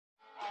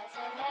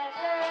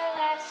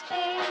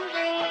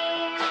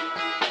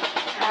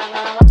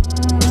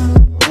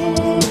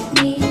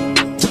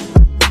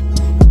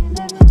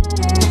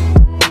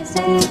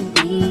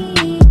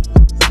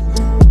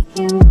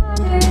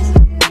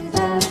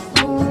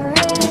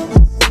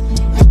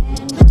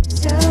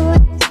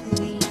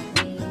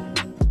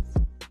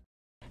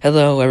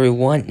Hello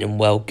everyone and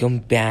welcome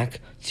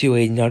back to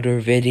another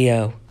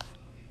video.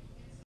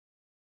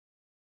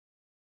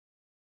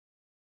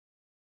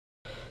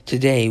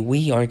 Today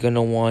we are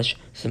gonna watch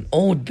some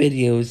old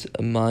videos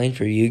of mine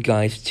for you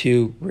guys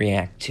to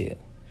react to.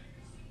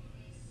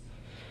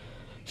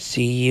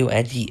 See you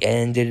at the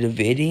end of the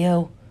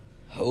video.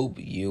 Hope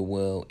you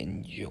will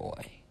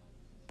enjoy.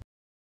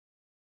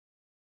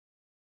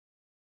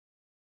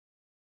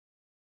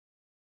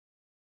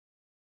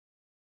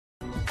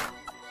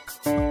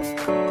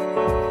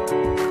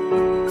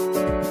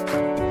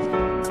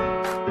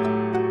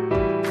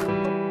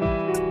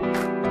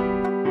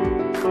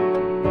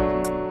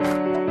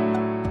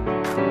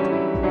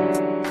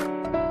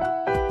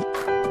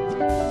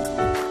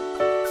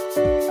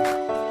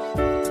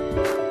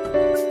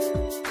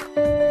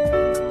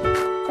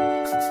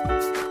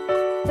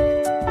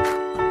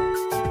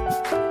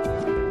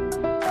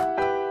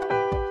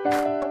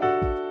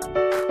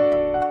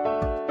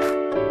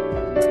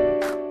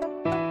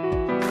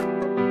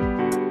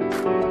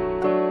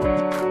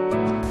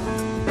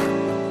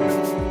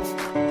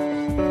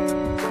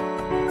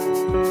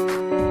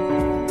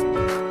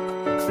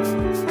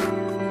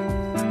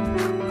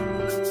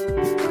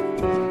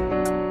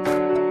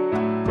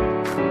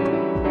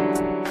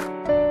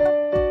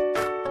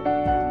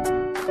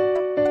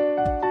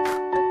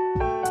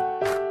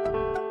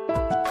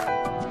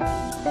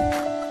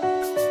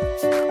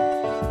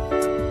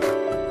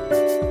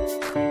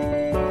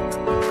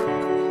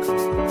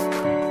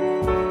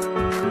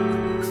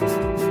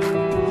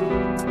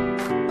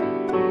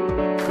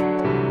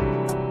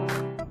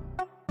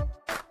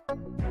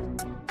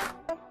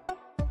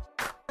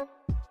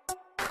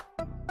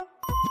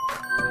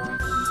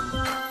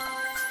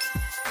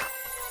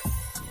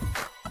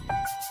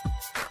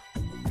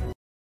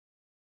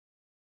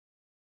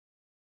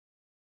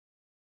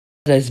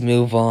 Let's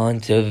move on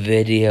to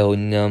video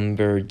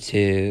number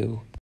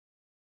 2.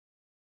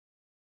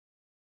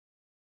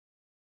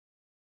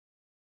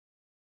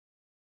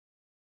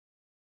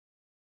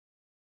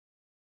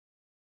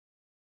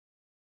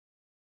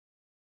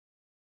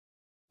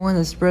 Want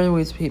to spread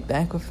away speed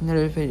back with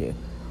another video.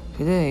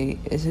 Today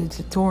is a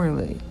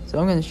tutorial, so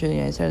I'm going to show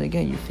you guys how to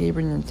get your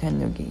favorite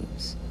Nintendo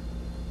games.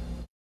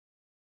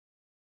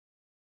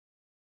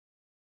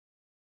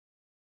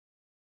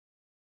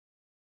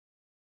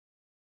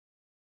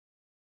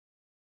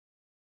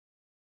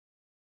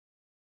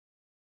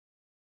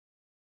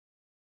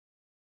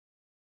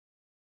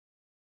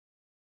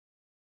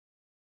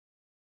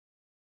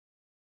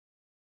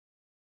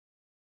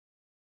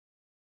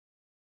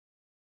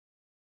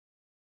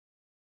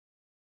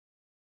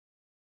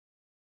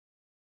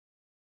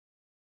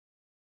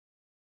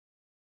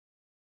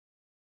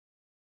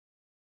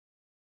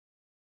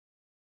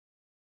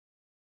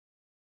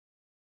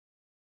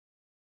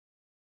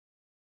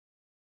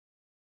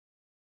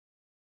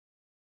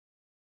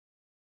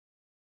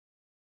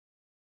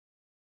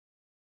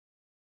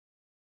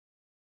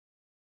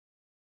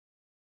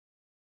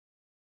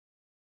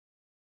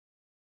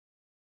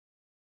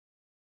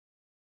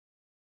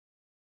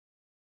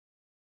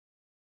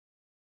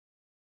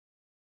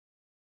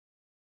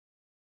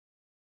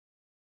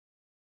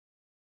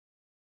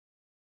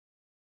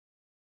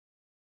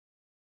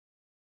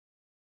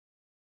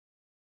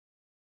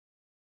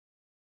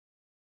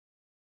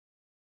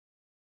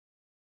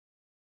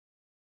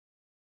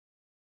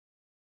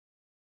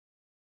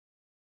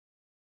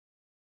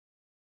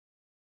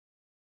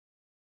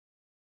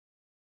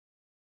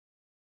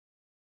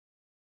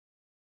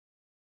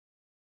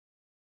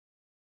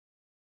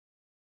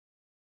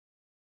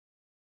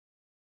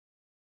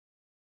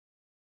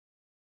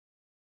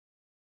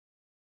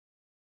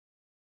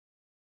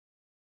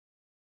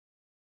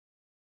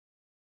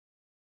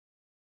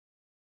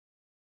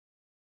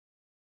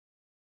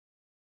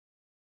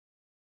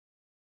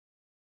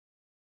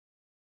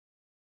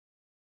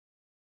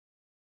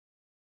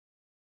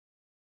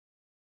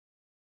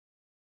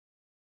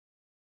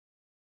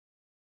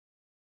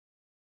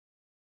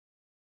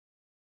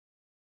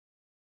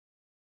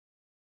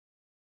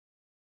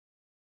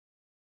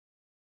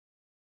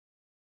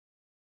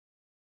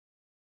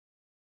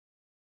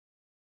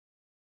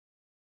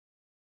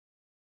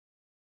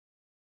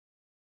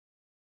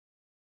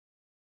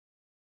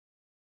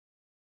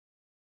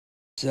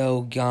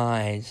 So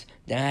guys,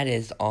 that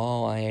is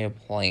all I have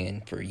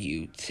planned for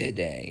you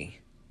today.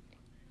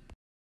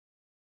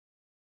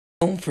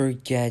 Don't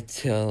forget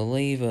to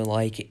leave a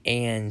like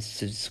and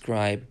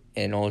subscribe,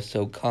 and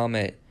also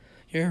comment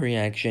your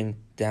reaction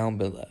down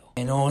below.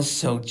 And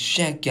also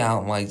check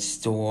out my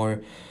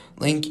store,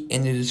 link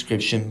in the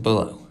description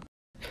below.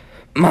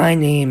 My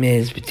name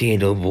is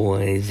Potato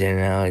Boys, and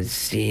I'll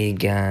see you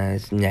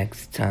guys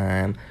next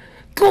time.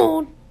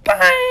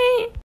 Goodbye!